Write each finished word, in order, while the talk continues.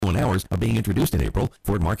hours of being introduced in April.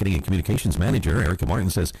 Ford Marketing and Communications Manager Erica Martin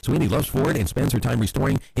says Sweeney loves Ford and spends her time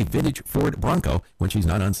restoring a vintage Ford Bronco when she's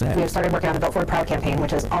not on set. We have started working on the Built Ford Proud campaign,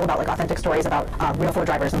 which is all about like authentic stories about real Ford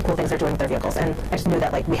drivers and cool things they're doing with their vehicles. And I just knew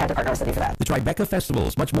that like we had to partner with City for that. The Tribeca Festival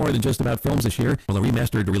is much more than just about films this year. Well, a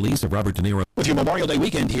remastered release of Robert De Niro. With your Memorial Day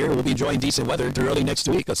weekend here, we'll be enjoying decent weather through early next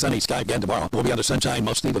week. A sunny sky again tomorrow. We'll be under sunshine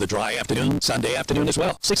mostly with a dry afternoon, Sunday afternoon as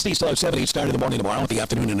well. 60s to low 70s start in the morning tomorrow with the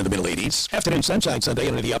afternoon into the middle 80s. Afternoon sunshine Sunday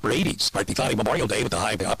into the upper 80s. Partly cloudy Memorial Day with the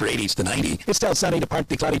high of the upper 80s to 90. It's still sunny to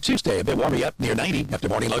partly cloudy Tuesday, a bit warmer up near 90 after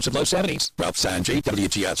morning lows of low 70s. Ralph Sanji,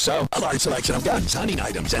 WGS. So, a large selection of guns, hunting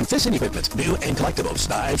items, and fishing equipment, new and collectibles,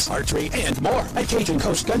 knives, archery, and more at Cajun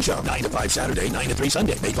Coast Gun Show, 9 to 5 Saturday, 9 to 3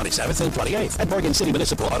 Sunday, May 27th and 28th at Morgan City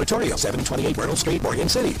Municipal Auditorium, 728 Myrtle Street, Morgan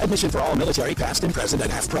City. Admission for all military, past and present, at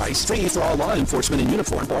half price. Free for all law enforcement in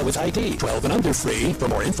uniform or with ID. 12 and under free. For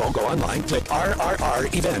more info, go online. Click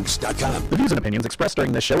rrrevents.com. The views and opinions expressed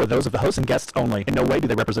during this show are those of the hosts and guests only. In no way do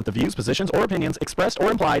they represent the views, positions, or opinions expressed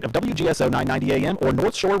or implied of WGSO 990 AM or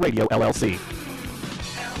North Shore Radio, LLC.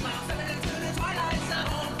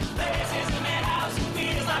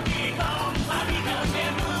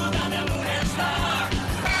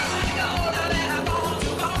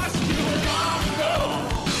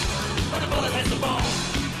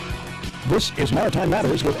 This is Maritime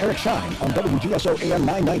Matters with Eric Shine on WGSO AM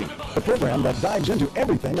 990, the program that dives into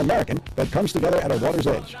everything American that comes together at a water's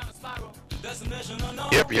edge.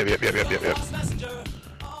 Yep.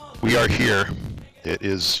 We are here. It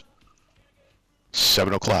is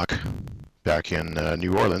 7 o'clock back in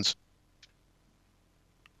New Orleans.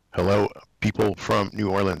 Hello, people from New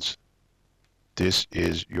Orleans. This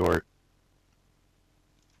is your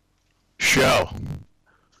show.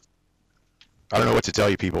 I don't know what to tell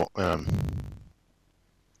you, people. The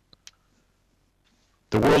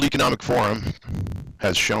World Economic Forum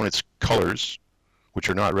has shown its colors, which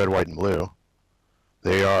are not red, white, and blue.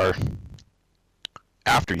 They are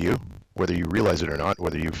after you, whether you realize it or not,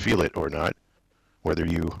 whether you feel it or not, whether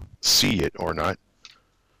you see it or not.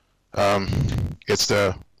 It's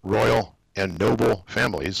the royal and noble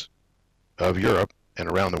families of Europe and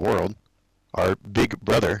around the world, our big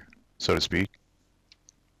brother, so to speak,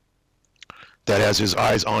 that has his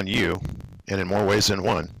eyes on you, and in more ways than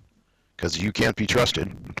one, because you can't be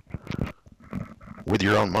trusted with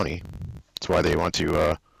your own money. That's why they want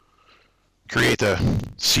to create the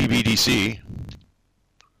CBDC,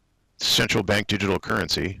 central bank digital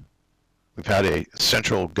currency. We've had a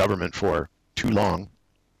central government for too long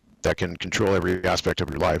that can control every aspect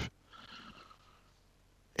of your life.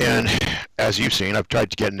 And as you've seen, I've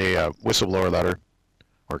tried to get in a whistleblower letter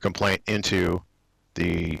or complaint into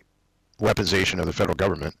the weaponization of the federal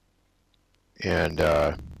government, and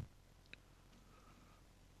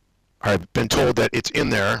I've been told that it's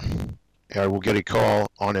in there. I will get a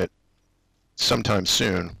call on it sometime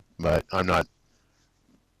soon, but I'm not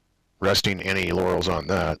resting any laurels on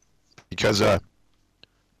that because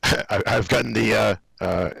I've gotten the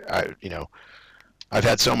I've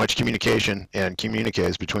had so much communication and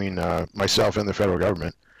communiques between myself and the federal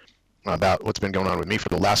government about what's been going on with me for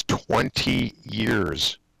the last 20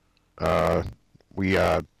 years. We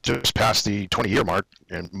just passed the 20-year mark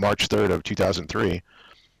in March 3rd of 2003,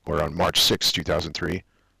 or on March 6th, 2003,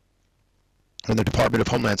 and the Department of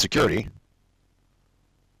Homeland Security,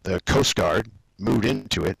 the Coast Guard, moved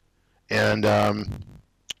into it and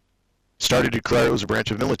started to declare it was a branch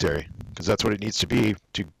of military, because that's what it needs to be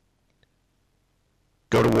to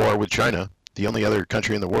go to war with China, the only other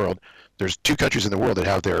country in the world. There's two countries in the world that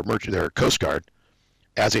have their Coast Guard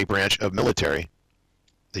as a branch of military: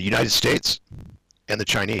 the United States and the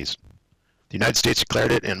Chinese. The United States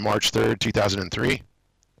declared it in March 3rd, 2003.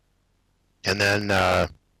 And then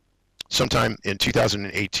sometime in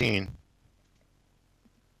 2018,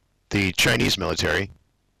 the Chinese military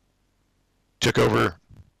took over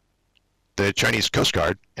the Chinese Coast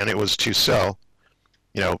Guard, and it was to sell,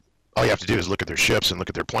 all you have to do is look at their ships and look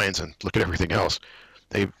at their planes and look at everything else.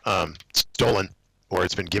 They've stolen, or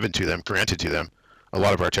it's been given to them, granted to them, a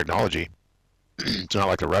lot of our technology. It's not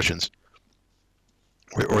like the Russians,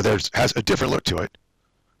 or has a different look to it,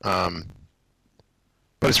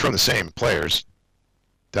 but it's from the same players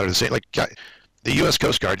that are the same. Like the U.S.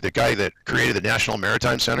 Coast Guard, the guy that created the National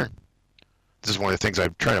Maritime Center. This is one of the things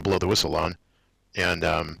I'm trying to blow the whistle on,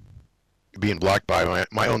 and being blocked by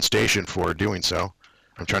my own station for doing so.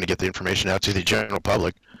 I'm trying to get the information out to the general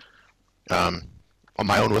public on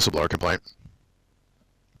my own whistleblower complaint.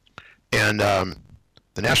 And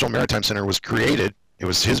the National Maritime Center was created, it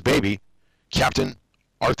was his baby, Captain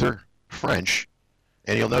Arthur French,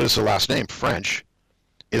 and you'll notice the last name, French,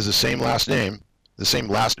 is the same last name, the same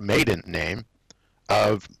last maiden name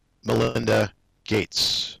of Melinda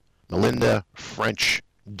Gates. Melinda French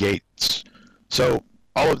Gates. So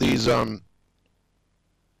all of these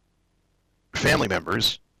family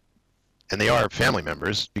members, and they are family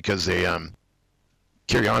members because they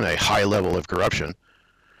carry on a high level of corruption.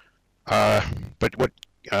 But what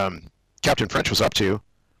Captain French was up to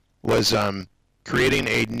was creating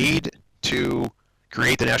a need to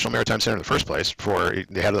create the National Maritime Center in the first place. For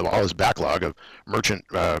they had all this backlog of merchant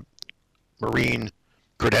marine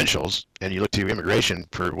credentials, and you look to immigration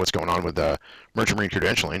for what's going on with merchant marine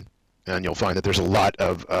credentialing, and you'll find that there's a lot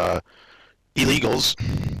of illegals.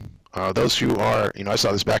 Those who are, I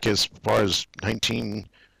saw this back as far as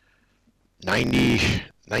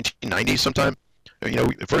 1990 sometime.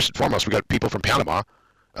 First and foremost, we got people from Panama.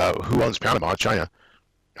 Who owns Panama? China.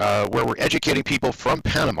 Where we're educating people from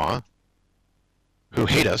Panama who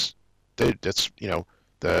hate us. That's,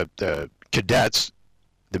 the cadets,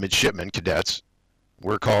 the midshipmen cadets.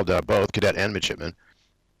 We're called both cadet and midshipmen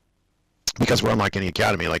because we're unlike any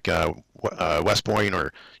academy like West Point,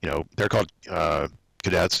 or, they're called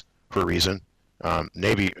cadets for a reason.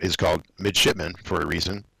 Navy is called midshipmen for a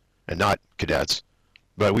reason and not cadets.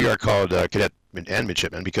 But we are called cadet and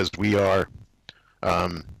midshipmen because we are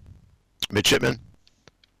midshipmen.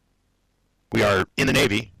 We are in the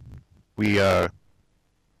Navy. We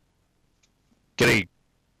get a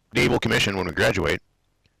naval commission when we graduate,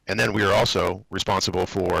 and then we are also responsible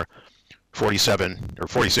for 47 or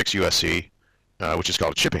 46 USC, which is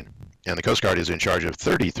called shipping, and the Coast Guard is in charge of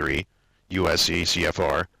 33 USC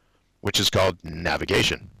CFR, which is called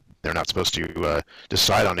navigation. They're not supposed to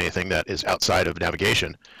decide on anything that is outside of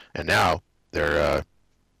navigation, and now they're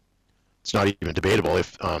it's not even debatable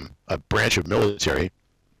if a branch of military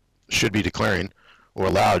should be declaring or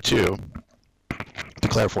allowed to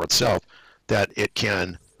declare for itself that it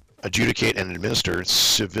can adjudicate and administer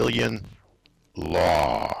civilian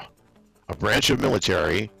law. A branch of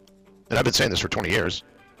military, and I've been saying this for 20 years,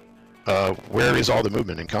 where is all the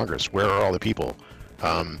movement in Congress? Where are all the people?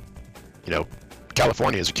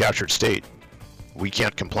 California is a captured state. We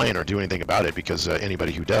can't complain or do anything about it because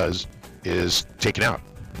anybody who does is taken out.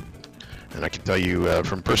 And I can tell you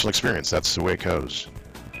from personal experience, that's the way it goes.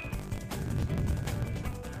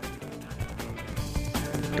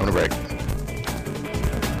 Going to break.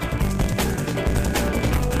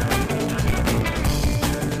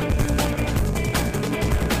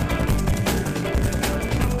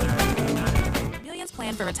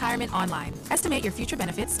 Plan for retirement online. Estimate your future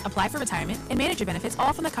benefits, apply for retirement, and manage your benefits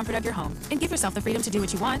all from the comfort of your home. And give yourself the freedom to do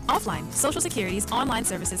what you want offline. Social Security's online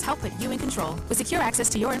services help put you in control with secure access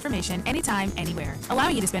to your information anytime, anywhere,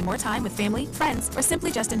 allowing you to spend more time with family, friends, or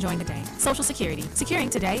simply just enjoying the day. Social Security, securing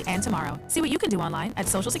today and tomorrow. See what you can do online at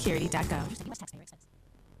socialsecurity.gov.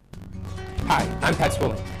 Hi, I'm Pat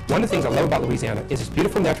Swilling. One of the things I love about Louisiana is its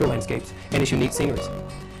beautiful natural landscapes and its unique sceneries.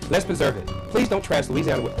 Let's preserve it. Please don't trash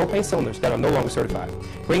Louisiana with propane cylinders that are no longer certified.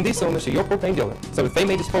 Bring these cylinders to your propane dealer so that they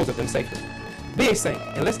may dispose of them safely. Be a saint,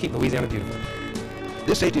 and let's keep Louisiana beautiful.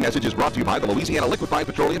 This safety message is brought to you by the Louisiana Liquefied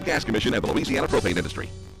Petroleum Gas Commission and the Louisiana Propane Industry.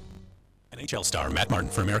 NHL star Matt Martin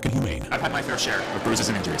for American Humane. I've had my fair share of bruises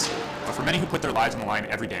and injuries. But for many who put their lives on the line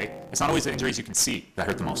every day, it's not always the injuries you can see that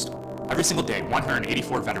hurt the most. Every single day,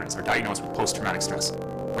 184 veterans are diagnosed with post-traumatic stress.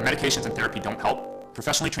 When medications and therapy don't help,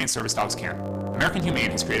 professionally trained service dogs can. American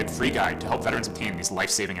Humane has created a free guide to help veterans obtain these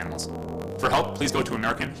life-saving animals. For help, please go to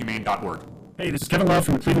AmericanHumane.org. Hey, this is Kevin Love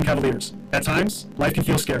from the Cleveland Cavaliers. At times, life can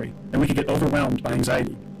feel scary, and we can get overwhelmed by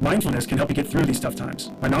anxiety. Mindfulness can help you get through these tough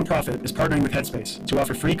times. My nonprofit is partnering with Headspace to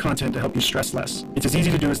offer free content to help you stress less. It's as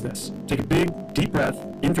easy to do as this. Take a big, deep breath,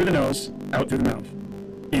 in through the nose, out through the mouth.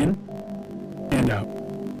 In, and out.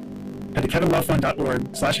 Head to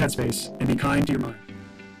kevinlovefund.org/headspace and be kind to your mind.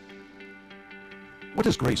 What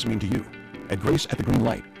does grace mean to you? At Grace at the Green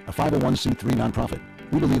Light, a 501c3 nonprofit,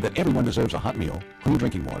 we believe that everyone deserves a hot meal, clean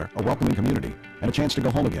drinking water, a welcoming community, and a chance to go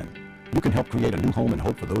home again. You can help create a new home and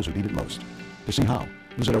hope for those who need it most. To see how,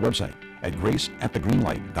 visit our website at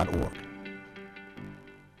graceatthegreenlight.org.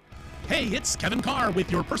 Hey, it's Kevin Carr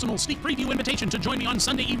with your personal sneak preview invitation to join me on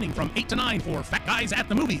Sunday evening from 8 to 9 for Fat Guys at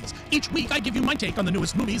the Movies. Each week, I give you my take on the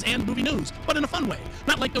newest movies and movie news, but in a fun way.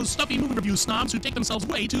 Not like those stuffy movie review snobs who take themselves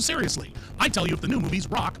way too seriously. I tell you if the new movies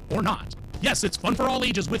rock or not. Yes, it's fun for all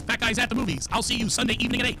ages with Fat Guys at the Movies. I'll see you Sunday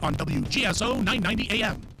evening at 8 on WGSO 990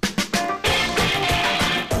 AM.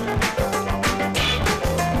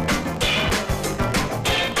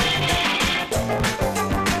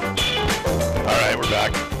 All right, we're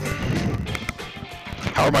back.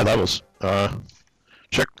 How are my levels?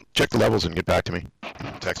 Check the levels and get back to me.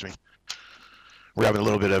 Text me. We're having a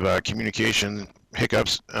little bit of communication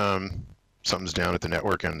hiccups. Something's down at the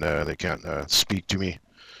network and they can't speak to me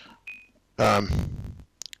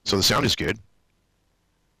So the sound is good.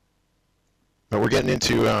 But we're getting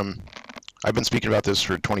into, I've been speaking about this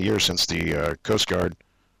for 20 years since the Coast Guard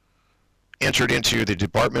entered into the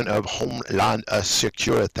Department of Homeland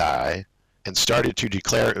Security and started to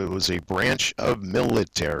declare it was a branch of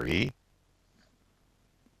military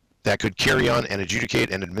that could carry on and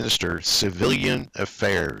adjudicate and administer civilian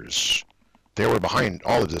affairs. They were behind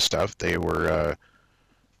all of this stuff. They were,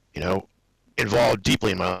 you know, involved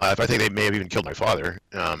deeply in my life. I think they may have even killed my father.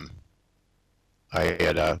 I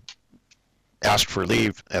had asked for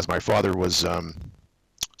leave as my father was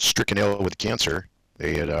stricken ill with cancer.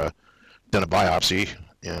 They had done a biopsy,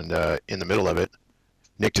 and in the middle of it,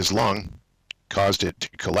 nicked his lung, caused it to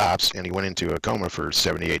collapse, and he went into a coma for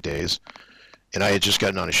 78 days. And I had just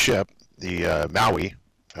gotten on a ship, the Maui,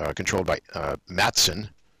 controlled by Matson,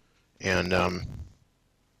 and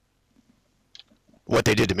what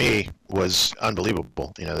they did to me was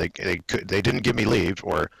unbelievable. You know, they didn't give me leave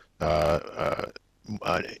or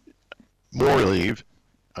more leave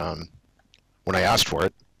when I asked for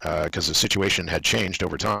it, because the situation had changed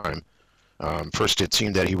over time. First, it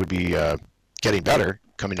seemed that he would be getting better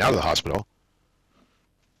coming out of the hospital,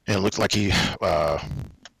 and it looked like he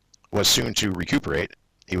was soon to recuperate.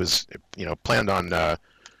 He was, you know, planned on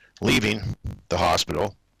leaving the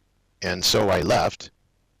hospital, and so I left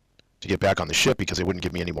to get back on the ship because they wouldn't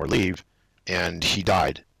give me any more leave, and he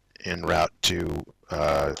died en route to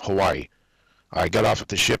Hawaii. I got off of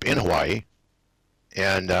the ship in Hawaii,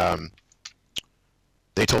 and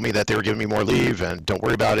they told me that they were giving me more leave, and don't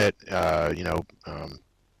worry about it, you know,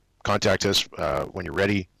 contact us when you're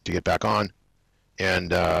ready to get back on.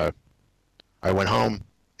 And I went home,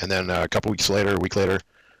 and then a couple weeks later, a week later,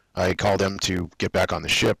 I called them to get back on the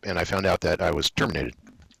ship, and I found out that I was terminated.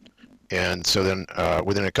 And so then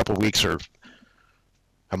within a couple of weeks or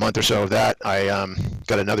a month or so of that, I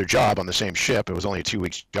got another job on the same ship. It was only a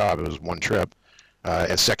 2-week job. It was one trip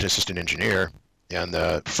as second assistant engineer. And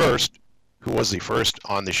the first, who was the first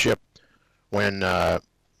on the ship when I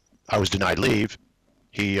was denied leave,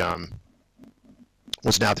 he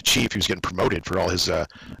was now the chief. He was getting promoted for all his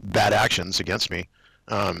bad actions against me.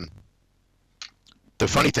 The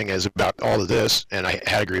funny thing is about all of this, and I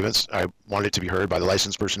had a grievance, I wanted it to be heard by the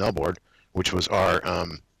Licensed Personnel Board, which was our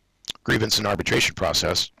grievance and arbitration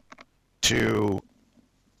process, to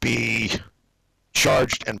be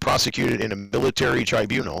charged and prosecuted in a military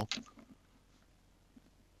tribunal.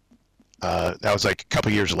 That was like a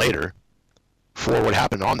couple years later for what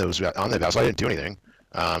happened on the vessel. I didn't do anything.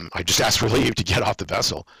 I just asked for leave to get off the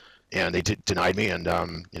vessel, and they denied me, and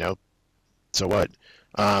you know, so what?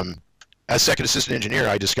 As second assistant engineer,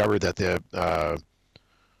 I discovered that the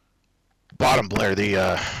bottom layer,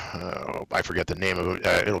 I forget the name of it,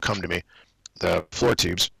 it'll come to me, the floor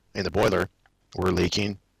tubes in the boiler were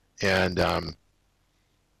leaking, and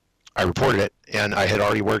I reported it, and I had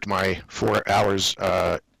already worked my 4 hours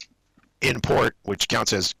in port, which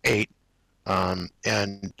counts as 8,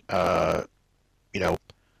 and you know,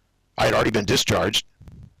 I had already been discharged.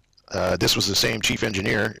 This was the same chief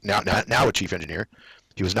engineer, now a chief engineer.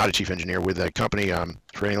 He was not a chief engineer with a company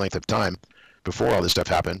for any length of time before all this stuff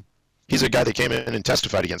happened. He's a guy that came in and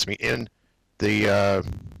testified against me in the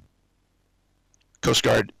Coast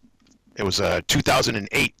Guard. It was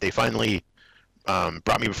 2008. They finally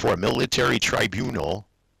brought me before a military tribunal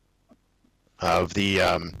of the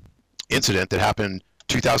incident that happened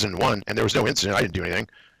 2001, and there was no incident. I didn't do anything.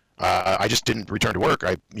 I just didn't return to work.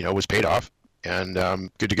 I, you know, was paid off, and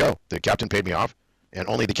good to go. The captain paid me off, and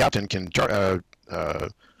only the captain can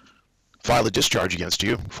file a discharge against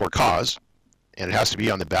you for cause, and it has to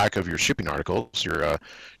be on the back of your shipping articles, your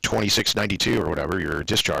 2692 or whatever, your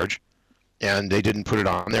discharge. And they didn't put it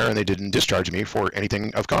on there, and they didn't discharge me for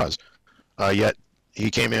anything of cause. Yet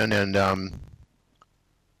he came in and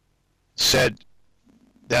said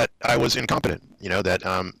that I was incompetent, you know, that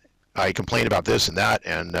I complained about this and that,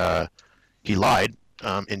 and he lied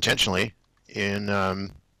intentionally in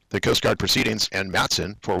the Coast Guard proceedings, and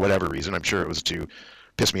Matson, for whatever reason, I'm sure it was to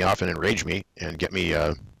piss me off and enrage me and get me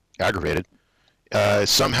aggravated,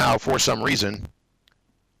 somehow, for some reason,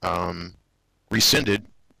 rescinded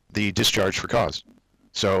the discharge for cause.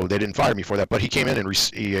 So they didn't fire me for that, but he came in and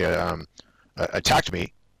he attacked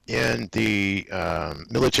me in the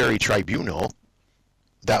military tribunal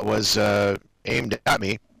that was aimed at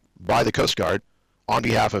me by the Coast Guard on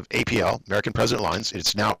behalf of APL, American President Lines.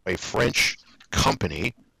 It's now a French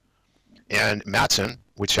company, and Matson,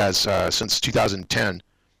 which has since 2010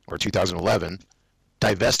 or 2011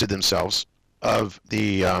 divested themselves of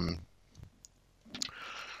the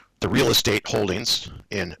real estate holdings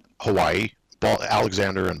in Hawaii,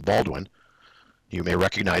 Alexander and Baldwin, You may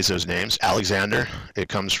recognize those names. Alexander, it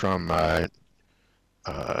comes from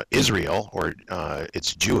Israel, or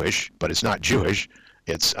it's Jewish, but it's not Jewish.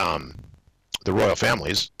 It's the royal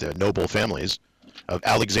families, the noble families of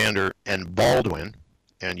Alexander and Baldwin.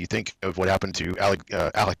 And you think of what happened to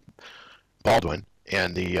Alec Baldwin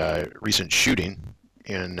and the recent shooting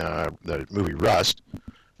in the movie Rust.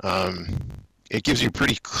 It gives you a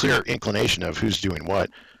pretty clear inclination of who's doing what.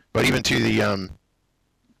 But even to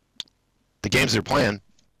the games they're playing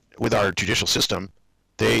with our judicial system,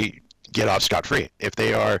 they get off scot-free. If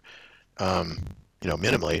they are,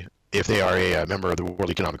 minimally, if they are a member of the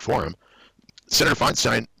World Economic Forum. Senator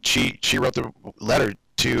Feinstein, she wrote the letter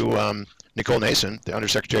to Nicole Nason, the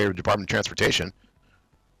Undersecretary of the Department of Transportation,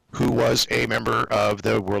 who was a member of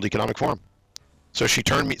the World Economic Forum. So she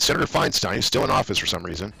turned me, Senator Feinstein, who's still in office for some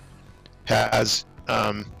reason, has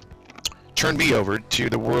turned me over to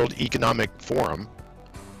the World Economic Forum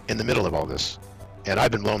in the middle of all this. And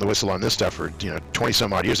I've been blowing the whistle on this stuff for 20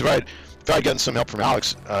 some odd years. If I had gotten some help from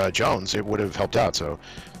Alex Jones, it would have helped out. So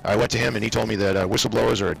I went to him and he told me that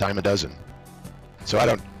whistleblowers are a dime a dozen. So I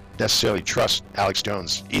don't necessarily trust Alex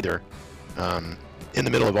Jones either. In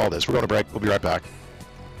the middle of all this, we're going to break. We'll be right back.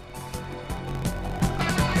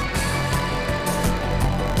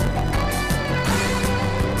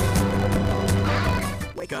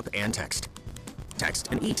 Wake up and text. Text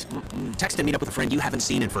and eat. Text and meet up with a friend you haven't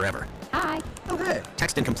seen in forever. Hi. Oh, hey.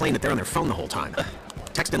 Text and complain that they're on their phone the whole time.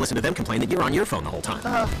 Text and listen to them complain that you're on your phone the whole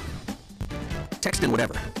time. Text and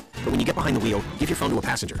whatever. But when you get behind the wheel, give your phone to a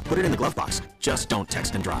passenger. Put it in the glove box. Just don't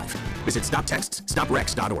text and drive. Visit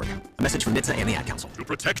StopTextsStopWrecks.org. A message from NHTSA and the Ad Council. To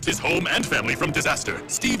protect his home and family from disaster,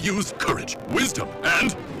 Steve used courage, wisdom,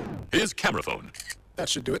 and his camera phone. That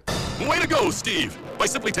should do it. Way to go, Steve! By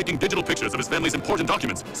simply taking digital pictures of his family's important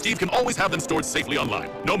documents, Steve can always have them stored safely online,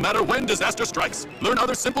 no matter when disaster strikes. Learn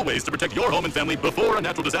other simple ways to protect your home and family before a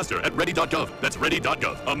natural disaster at ready.gov. That's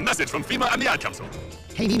ready.gov. A message from FEMA and the Ad Council.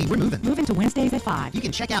 Hey, Mimi, we're moving. Moving to Wednesdays at 5. You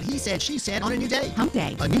can check out He Said, She Said on a new day. Hump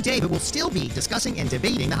Day. A new day, but we'll still be discussing and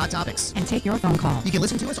debating the hot topics. And take your phone call. You can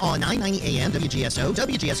listen to us on 990 AM, WGSO,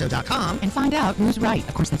 WGSO.com. And find out who's right.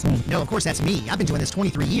 Of course, that's me. No, of course, that's me. I've been doing this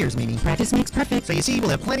 23 years, Mimi. Practice makes perfect. So you see, we'll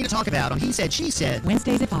have plenty to talk about on He Said, She Said.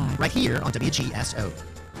 Wednesdays at 5. Right here on WGSO.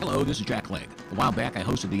 Hello, this is Jack Legg. A while back, I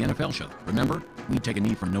hosted the NFL show. Remember? We'd take a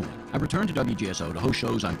knee from no one. I returned to WGSO to host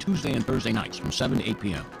shows on Tuesday and Thursday nights from 7 to 8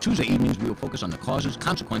 p.m. Tuesday evenings, we will focus on the causes,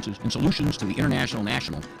 consequences, and solutions to the international,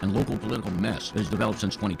 national, and local political mess that has developed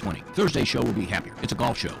since 2020. Thursday's show will be happier. It's a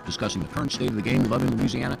golf show discussing the current state of the game in Loving,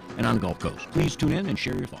 Louisiana, and on the Gulf Coast. Please tune in and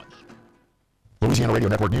share your thoughts. Louisiana Radio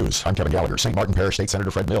Network News. I'm Kevin Gallagher. St. Martin Parish State Senator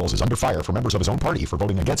Fred Mills is under fire for members of his own party for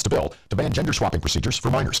voting against a bill to ban gender swapping procedures for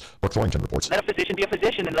minors. Brooke Thorrington reports. Let a physician be a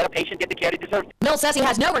physician and let a patient get the care they deserve. Mills says he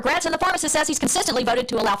has no regrets, and the pharmacist says he's consistently voted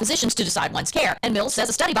to allow physicians to decide one's care. And Mills says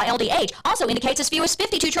a study by LDH also indicates as few as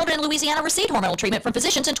 52 children in Louisiana received hormonal treatment from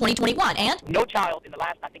physicians in 2021. And no child in the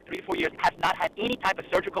last, 3 to 4 years has not had any type of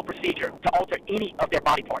surgical procedure to alter any of their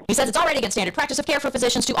body parts. He says it's already against standard practice of care for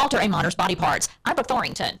physicians to alter a minor's body parts. I'm Brooke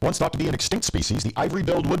Thorrington. Once thought to be an extinct species, the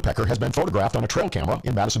ivory-billed woodpecker has been photographed on a trail camera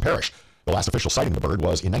in Madison Parish. The last official sighting of the bird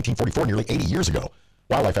was in 1944, nearly 80 years ago.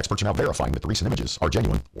 Wildlife experts are now verifying that the recent images are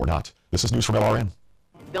genuine or not. This is news from LRN.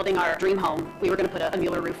 Building our dream home, we were going to put a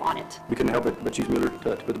Mueller roof on it. We couldn't help it but choose Mueller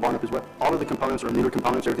to put the barn up as well. All of the components are Mueller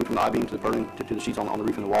components, everything from the I-beam to the purlin to the sheets on the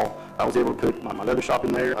roof and the wall. I was able to put my leather shop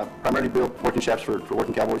in there. I primarily built working shafts for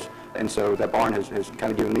working cowboys, and so that barn has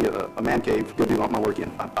kind of given me a man cave to do my work in.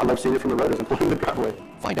 I love seeing it from the road as I'm pulling the driveway.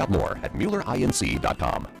 Find out more at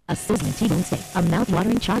MuellerINC.com. A sizzling T-bone steak, a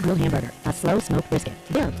mouth-watering char-grilled hamburger, a slow-smoked brisket.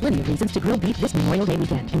 There are plenty of reasons to grill beef this Memorial Day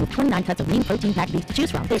weekend. And with 29 cuts of lean protein-packed beef to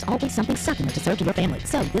choose from, there's always something succulent to serve to your family.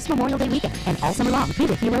 So this Memorial Day weekend and all summer long, be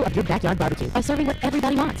the hero of your backyard barbecue by serving what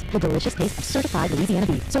everybody wants, the delicious taste of certified Louisiana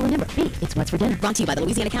beef. So remember, beef, it's what's for dinner. Brought to you by the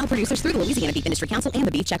Louisiana Cattle Producers through the Louisiana Beef Industry Council and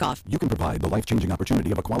the Beef Checkoff. You can provide the life-changing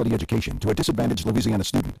opportunity of a quality education to a disadvantaged Louisiana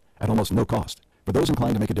student at almost no cost. For those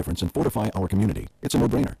inclined to make a difference and fortify our community, it's a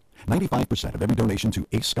no-brainer. 95% of every donation to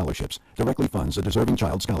ACE scholarships directly funds a deserving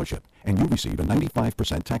child scholarship, and you receive a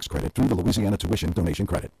 95% tax credit through the Louisiana Tuition Donation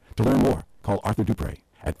Credit. To learn more, call Arthur Dupre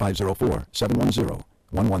at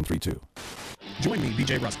 504-710-1132. Join me,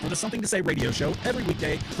 BJ Rust, for the Something to Say radio show every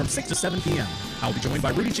weekday from 6 to 7 p.m. I'll be joined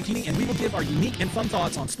by Rudy Cicchini, and we will give our unique and fun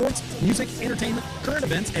thoughts on sports, music, entertainment, current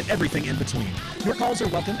events, and everything in between. Your calls are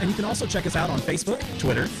welcome, and you can also check us out on Facebook,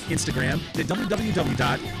 Twitter, Instagram, at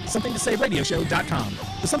www.somethingtosayradioshow.com.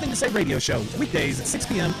 The Something to Say radio show, weekdays at 6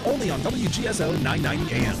 p.m. only on WGSO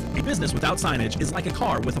 990 AM. A business without signage is like a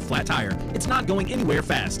car with a flat tire. It's not going anywhere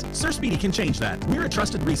fast. Sir Speedy can change that. We're a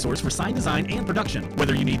trusted resource for sign design and production.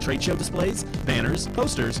 Whether you need trade show displays, banners,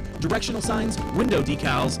 posters, directional signs, window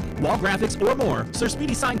decals, wall graphics, or more, Sir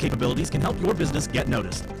Speedy sign capabilities can help your business get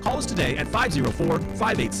noticed. Call us today at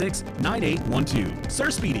 504-586-9812.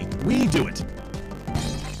 Sir Speedy, we do it.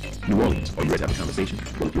 New Orleans, are you ready to have a conversation?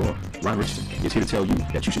 Well, if you are, Ron Richardson is here to tell you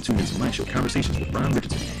that you should tune into my show, Conversations with Ron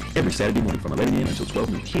Richardson, every Saturday morning from 11 a.m. until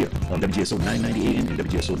 12 noon here on WGSO 990 AM and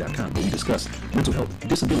WGSO.com, where we discuss mental health,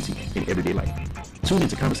 disability, and everyday life. Tune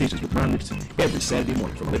into Conversations with Ron Richardson every Saturday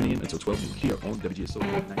morning from 11 a.m. until 12 noon here on WGSO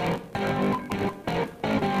 990.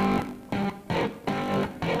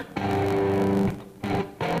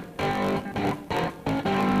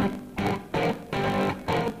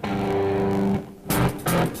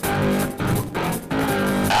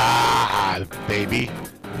 Baby.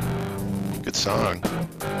 Good song.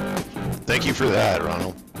 Thank you for that,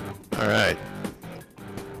 Ronald. All right.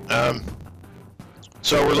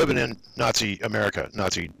 So we're living in Nazi America,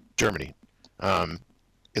 Nazi Germany.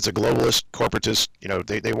 It's a globalist, corporatist,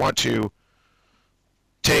 they want to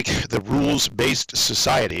take the rules-based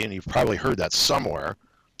society, and you've probably heard that somewhere.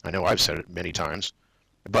 I know I've said it many times.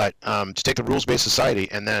 But to take the rules-based society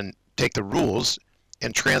and then take the rules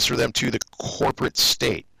and transfer them to the corporate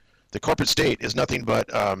state. The corporate state is nothing but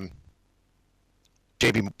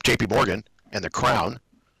J.P. Morgan and the Crown,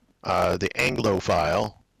 the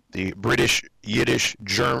Anglophile, the British, Yiddish,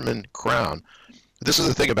 German Crown. This is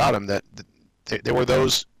the thing about them, that there were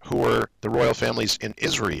those who were the royal families in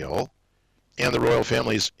Israel and the royal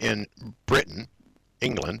families in Britain,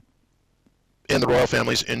 England, and the royal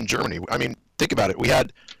families in Germany. I mean, think about it. We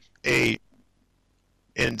had in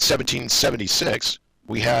 1776,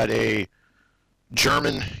 we had a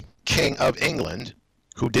German King of England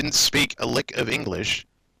who didn't speak a lick of English.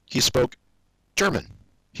 He spoke German.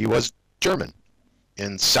 He was German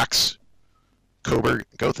in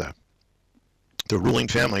Saxe-Coburg-Gotha, the ruling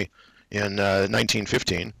family in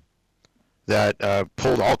 1915 that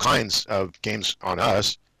pulled all kinds of games on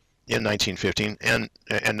us in 1915 and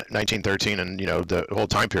 1913 and the whole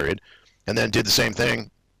time period, and then did the same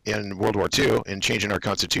thing in World War II in changing our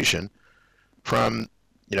Constitution from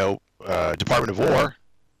Department of War.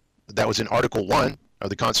 That was in Article 1 of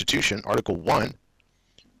the Constitution, Article 1,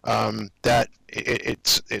 that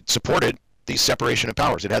it supported the separation of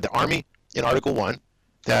powers. It had the Army in Article 1,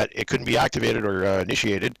 that it couldn't be activated or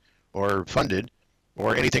initiated or funded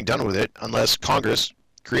or anything done with it unless Congress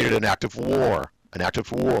created an act of war. An act of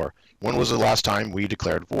war. When was the last time we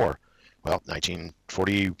declared war? Well,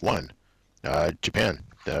 1941, Japan,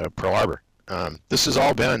 Pearl Harbor. This has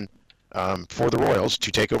all been for the royals to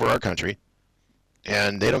take over our country.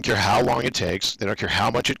 And they don't care how long it takes. They don't care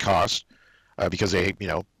how much it costs, because they,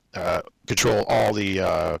 control all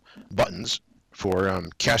the buttons for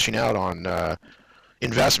cashing out on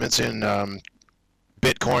investments in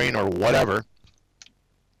Bitcoin or whatever.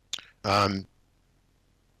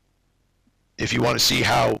 If you want to see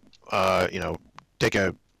how, take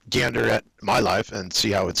a gander at my life and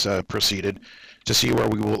see how it's proceeded, to see where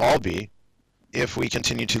we will all be if we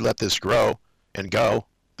continue to let this grow and go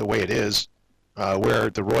the way it is. Where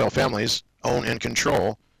the royal families own and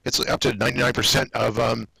control. It's up to 99% of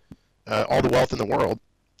all the wealth in the world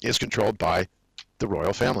is controlled by the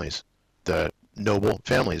royal families, the noble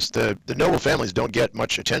families. The noble families don't get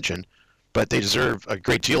much attention, but they deserve a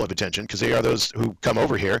great deal of attention because they are those who come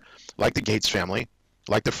over here, like the Gates family,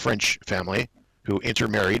 like the French family, who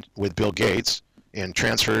intermarried with Bill Gates and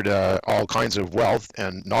transferred all kinds of wealth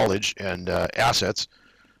and knowledge and assets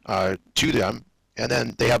to them. And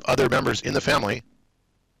then they have other members in the family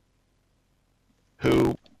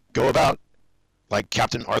who go about, like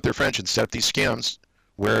Captain Arthur French, and set up these scams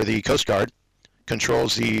where the Coast Guard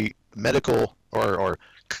controls the medical or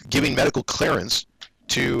giving medical clearance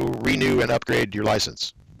to renew and upgrade your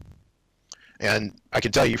license. And I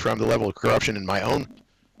can tell you from the level of corruption in my own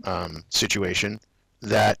situation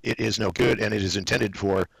that it is no good, and it is intended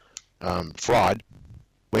for fraud,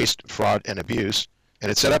 waste, fraud, and abuse.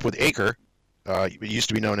 And it's set up with Acre. It used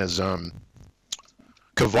to be known as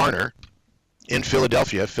Cavarner in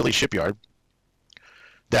Philadelphia, Philly Shipyard,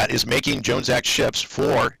 that is making Jones Act ships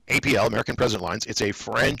for APL, American President Lines. It's a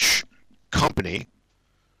French company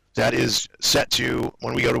that is set to,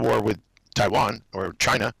 when we go to war with Taiwan or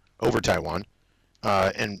China over Taiwan,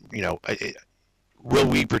 will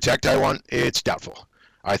we protect Taiwan? It's doubtful.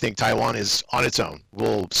 I think Taiwan is on its own.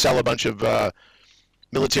 We'll sell a bunch of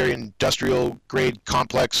military industrial grade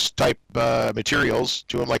complex type materials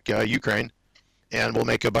to them, like Ukraine, and we'll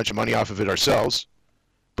make a bunch of money off of it ourselves.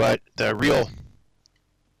 But the real,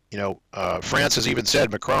 France has even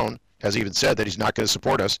said, Macron has even said that he's not going to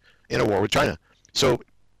support us in a war with China. So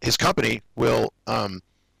his company will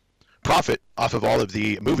profit off of all of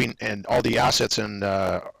the moving and all the assets and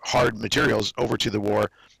hard materials over to the war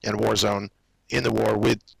and war zone in the war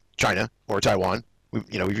with China or Taiwan. We've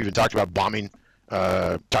even talked about bombing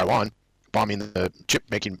Taiwan, bombing the chip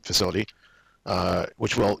making facility,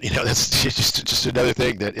 which will, that's just another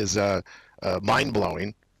thing that is mind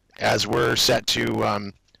blowing as we're set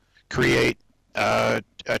to create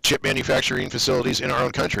chip manufacturing facilities in our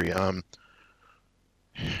own country.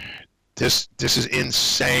 This is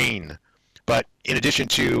insane. But in addition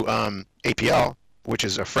to APL, which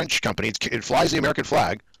is a French company, it flies the American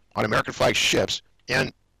flag on American flag ships,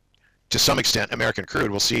 and to some extent American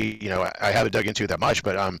crude. We'll see. I haven't dug into it that much,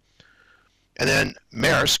 but and then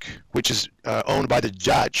Maersk, which is owned by the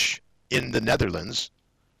Dutch in the Netherlands,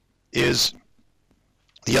 is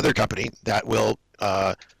the other company that will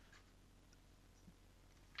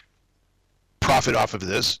profit off of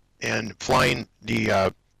this, and flying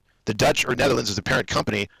the Dutch or Netherlands is the parent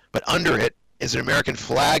company, but under it is an American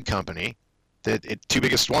flag company. The two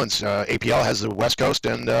biggest ones, APL has the West Coast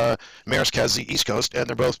and Maersk has the East Coast, and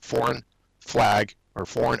they're both foreign flag or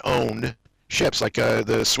foreign owned ships. Like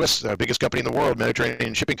the Swiss, biggest company in the world,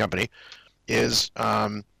 Mediterranean Shipping Company, is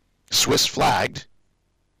Swiss flagged,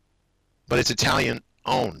 but it's Italian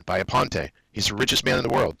owned by Aponte. He's the richest man in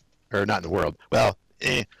the world, or not in the world. Well,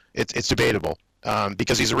 it's debatable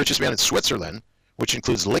because he's the richest man in Switzerland, which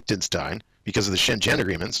includes Liechtenstein because of the Schengen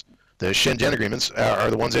agreements. The Schengen agreements are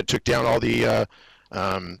the ones that took down all the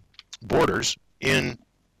borders in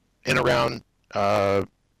and around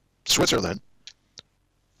Switzerland.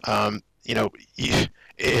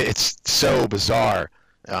 It's so bizarre.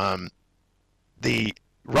 The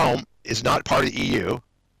Rome is not part of the EU,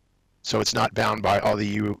 so it's not bound by all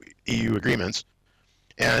the EU agreements.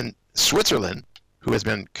 And Switzerland, who has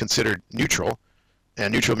been considered neutral,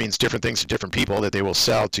 and neutral means different things to different people that they will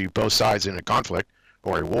sell to both sides in a conflict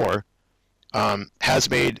or a war, has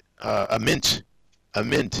made a mint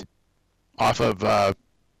off of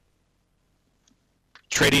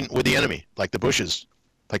trading with the enemy, like the Bushes,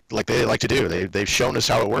 like they like to do. They've shown us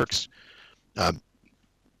how it works.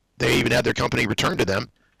 They even had their company returned to them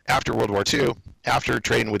after World War II, after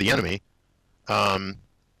trading with the enemy.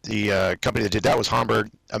 The company that did that was Hamburg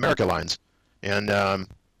America Lines, and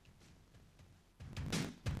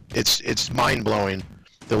it's mind-blowing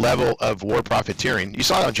the level of war profiteering. You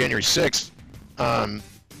saw it on January 6th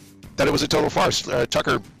that it was a total farce.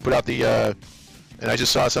 Tucker put out the and I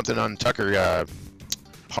just saw something on Tucker.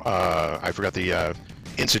 I forgot the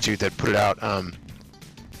institute that put it out. I'll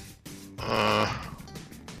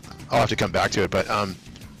have to come back to it, but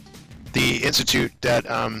the institute that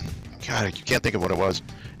God, I can't think of what it was.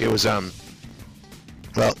 It was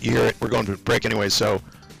well, you hear it. We're going to break anyway, so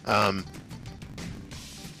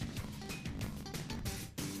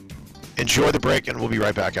enjoy the break, and we'll be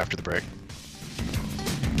right back after the break.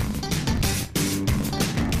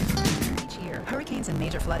 Hurricanes and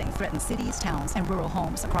major flooding threaten cities, towns, and rural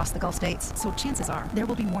homes across the Gulf states. So chances are there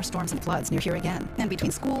will be more storms and floods near here again. And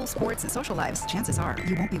between school, sports, and social lives, chances are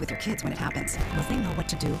you won't be with your kids when it happens. Will they know what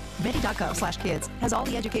to do? Ready.gov/kids has all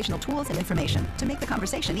the educational tools and information to make the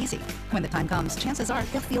conversation easy. When the time comes, chances are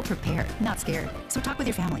they'll feel prepared, not scared. So talk with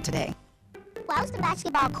your family today. Why was the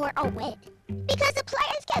basketball court all wet? Because the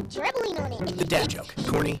players kept dribbling on it. The dad joke.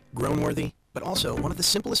 Corny, grown-worthy, but also one of the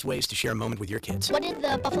simplest ways to share a moment with your kids. What did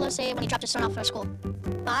the buffalo say when he dropped his son off for school?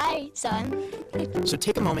 Bye, son. So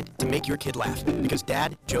take a moment to make your kid laugh, because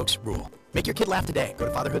dad jokes rule. Make your kid laugh today. Go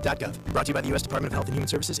to fatherhood.gov. Brought to you by the U.S. Department of Health and Human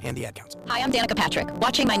Services and the Ad Council. Hi, I'm Danica Patrick.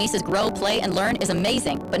 Watching my nieces grow, play, and learn is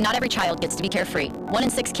amazing, but not every child gets to be carefree. 1 in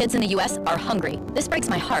 6 kids in the U.S. are hungry. This breaks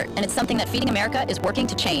my heart, and it's something that Feeding America is working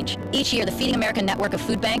to change. Each year, the Feeding America network of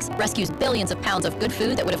food banks rescues billions of pounds of good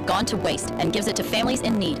food that would have gone to waste and gives it to families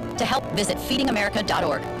in need. To help, visit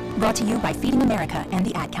feedingamerica.org. Brought to you by Feeding America and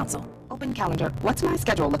the Ad Council. Open calendar. What's my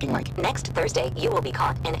schedule looking like? Next Thursday, you will be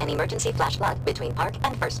caught in an emergency flash flood between Park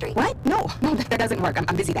and First Street. What? No, that doesn't work. I'm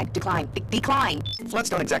busy then. Decline. Decline. Floods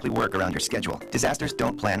don't exactly work around your schedule. Disasters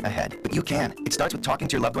don't plan ahead, but you can. It starts with talking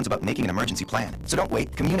to your loved ones about making an emergency plan. So don't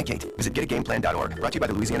wait. Communicate. Visit getagameplan.org. Brought to you by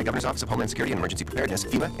the Louisiana Governor's Office of Homeland Security and Emergency Preparedness,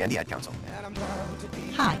 FEMA, and the Ad Council.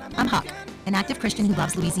 Hi, I'm Huck, an active Christian who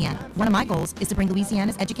loves Louisiana. One of my goals is to bring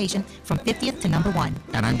Louisiana's education from 50th to number 1.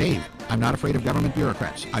 And I'm Dave. I'm not afraid of government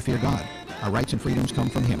bureaucrats. I fear God. Our rights and freedoms come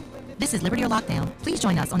from Him. This is Liberty or Lockdown. Please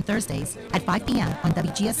join us on Thursdays at 5 p.m. on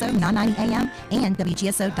WGSO 990 AM and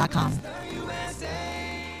WGSO.com.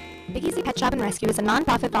 Big Easy Pet Shop and Rescue is a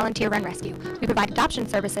non-profit volunteer-run rescue. We provide adoption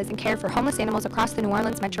services and care for homeless animals across the New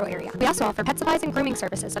Orleans metro area. We also offer pet supplies and grooming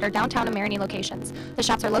services at our downtown and Marigny locations. The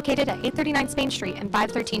shops are located at 839 Spain Street and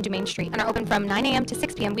 513 Dumaine Street and are open from 9 a.m. to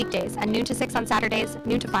 6 p.m. weekdays and noon to 6 on Saturdays,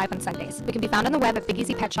 noon to 5 on Sundays. We can be found on the web at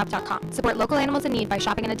BigEasyPetShop.com. Support local animals in need by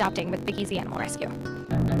shopping and adopting with Big Easy Animal Rescue.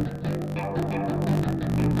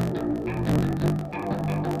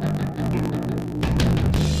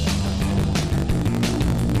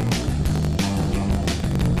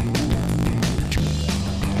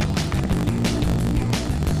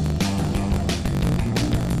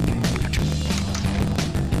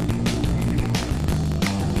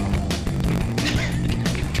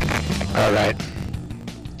 All right.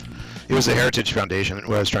 It was the Heritage Foundation.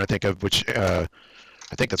 What I was trying to think of, which I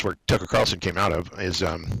think that's where Tucker Carlson came out of, is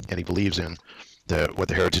and he believes in what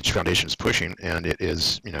the Heritage Foundation is pushing, and it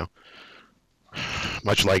is, you know,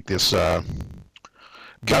 much like this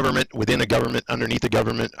government within a government, underneath a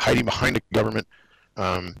government, hiding behind a government.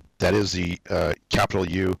 That is the capital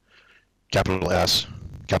U, capital S,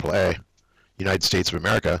 capital A, United States of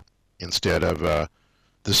America, instead of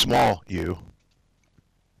the small U,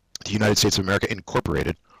 the United States of America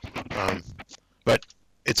Incorporated. But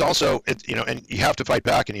it's also, you know, and you have to fight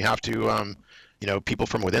back, and you have to, you know, people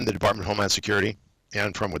from within the Department of Homeland Security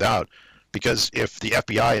and from without, because if the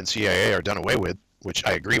FBI and CIA are done away with, which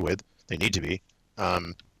I agree with, they need to be,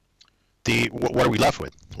 what are we left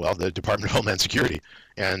with? Well, the Department of Homeland Security,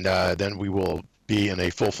 and then we will be in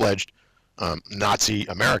a full-fledged Nazi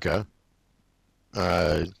America,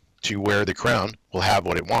 to where the crown will have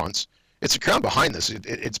what it wants. It's the crown behind this.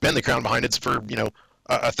 It's been the crown behind it for, you know,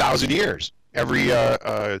 1,000 years. Every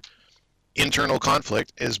internal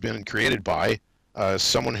conflict has been created by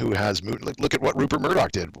someone who has moved. Look at what Rupert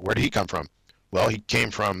Murdoch did. Where did he come from? Well, he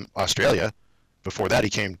came from Australia. Before that, he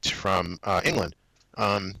came from England.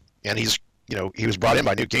 And he's, you know, he was brought in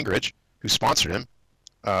by Newt Gingrich, who sponsored him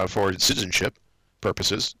for citizenship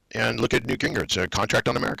purposes. And look at Newt Gingrich, a contract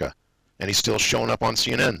on America. And he's still showing up on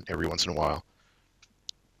CNN every once in a while.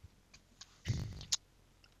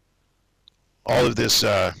 All of this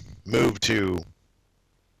move to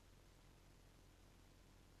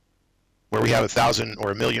where we have 1,000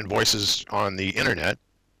 or 1,000,000 voices on the internet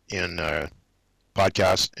in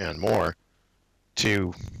podcasts and more,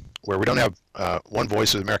 to where we don't have one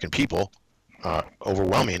voice of the American people,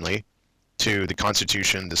 overwhelmingly, to the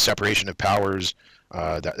Constitution, the separation of powers,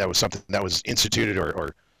 that was something that was instituted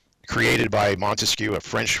or created by Montesquieu, a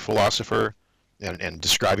French philosopher, and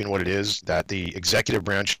describing what it is, that the executive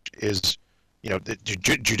branch is, you know, the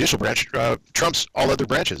judicial branch trumps all other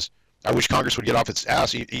branches. I wish Congress would get off its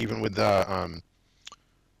ass, even with and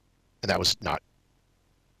that was not,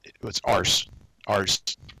 it was arse,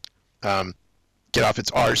 get off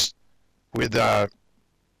its arse with and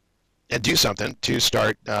do something to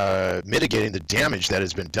start mitigating the damage that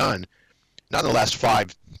has been done, not in the last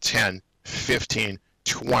 5, 10, 15,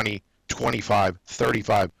 20, 25,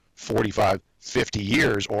 35, 45, 50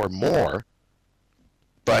 years or more,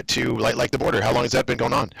 but to, like the border, how long has that been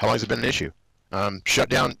going on? How long has it been an issue? Shut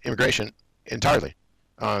down immigration entirely.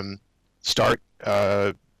 Start,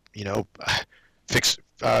 you know,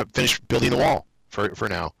 finish building the wall for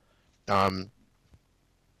now.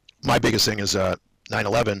 My biggest thing is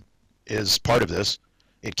 9/11 is part of this.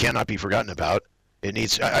 It cannot be forgotten about. It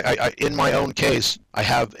needs, in my own case, I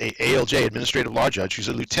have a ALJ, administrative law judge, who's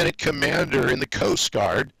a lieutenant commander in the Coast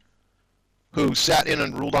Guard, who sat in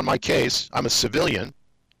and ruled on my case. I'm a civilian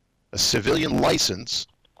license.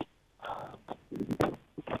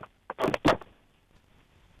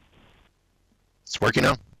 It's working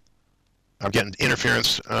now. I'm getting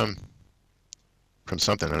interference from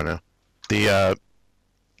something, I don't know. The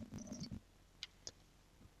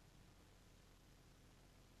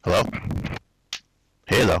hello?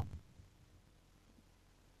 Hello.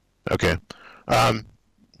 Okay.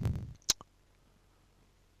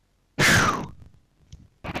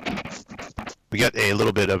 We got a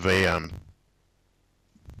little bit of a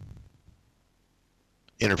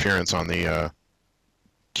interference on the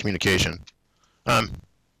communication.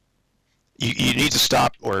 You need to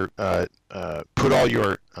stop or put all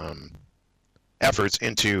your efforts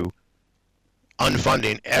into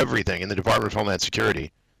unfunding everything in the Department of Homeland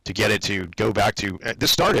Security to get it to go back to,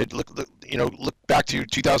 this started, look back to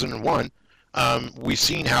 2001. We've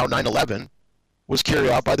seen how 9/11 was carried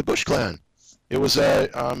out by the Bush clan. It was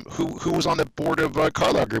who was on the board of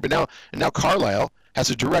Carlyle Group, and now Carlyle has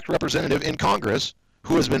a direct representative in Congress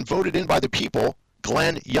who has been voted in by the people,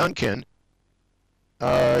 Glenn Youngkin.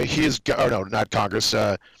 He is, oh no, not Congress.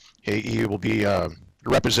 He will be a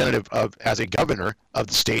representative as a governor of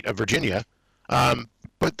the state of Virginia.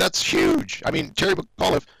 But that's huge. I mean, Terry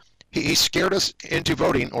McAuliffe, he scared us into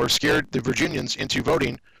voting, or scared the Virginians into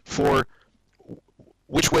voting for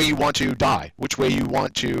which way you want to die, which way you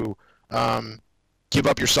want to give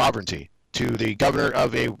up your sovereignty to the governor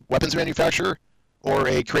of a weapons manufacturer or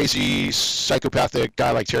a crazy psychopathic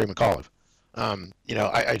guy like Terry McAuliffe. You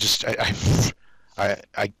know, I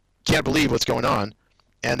can't believe what's going on,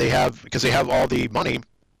 and because they have all the money,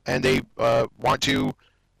 and they want to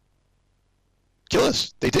kill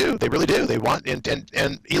us. They do. They really do. They want,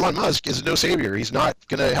 and Elon Musk is no savior. He's not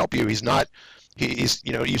going to help you. He's not. He's,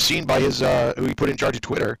 you know, you've seen by his who he put in charge of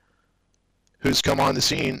Twitter, who's come on the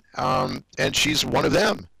scene, and she's one of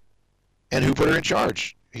them. And who put her in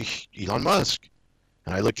charge? Elon Musk.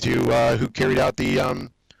 And I look to who carried out the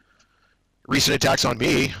recent attacks on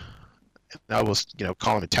me. And I will, you know,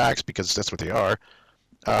 call them attacks because that's what they are.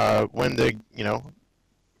 When the, you know,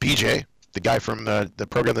 PJ, the guy from the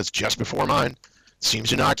program that's just before mine,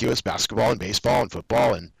 seems innocuous, basketball and baseball and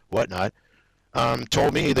football and whatnot,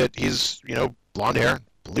 told me that he's, you know, blonde hair,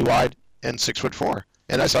 blue-eyed, and 6'4",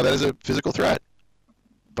 and I saw that as a physical threat.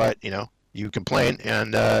 But you know, you complain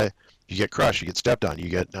and you get crushed, you get stepped on, you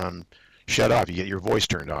get shut off, you get your voice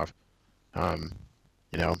turned off. You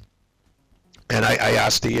know, and I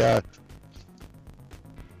asked the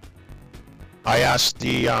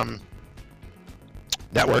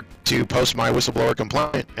network to post my whistleblower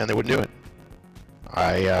complaint, and they wouldn't do it.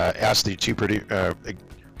 I asked the two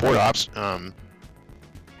board ops,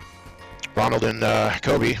 Ronald and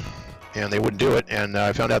Kobe, and they wouldn't do it. And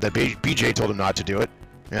I found out that BJ told him not to do it,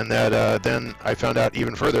 and that then I found out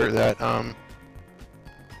even further that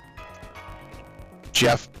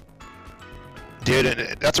Jeff did,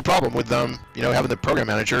 and that's a problem with you know, having the program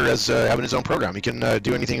manager as having his own program. He can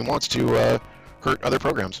do anything he wants to hurt other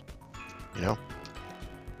programs, you know.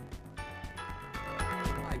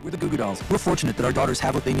 We're the Goo Goo Dolls. We're fortunate that our daughters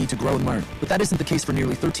have what they need to grow and learn, but that isn't the case for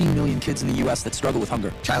nearly 13 million kids in the U.S. that struggle with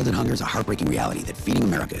hunger. Childhood hunger is a heartbreaking reality that Feeding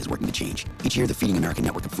America is working to change. Each year, the Feeding America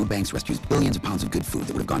network of food banks rescues billions of pounds of good food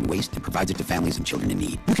that would have gone to waste and provides it to families and children in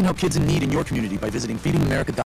need. You can help kids in need in your community by visiting feedingamerica.org.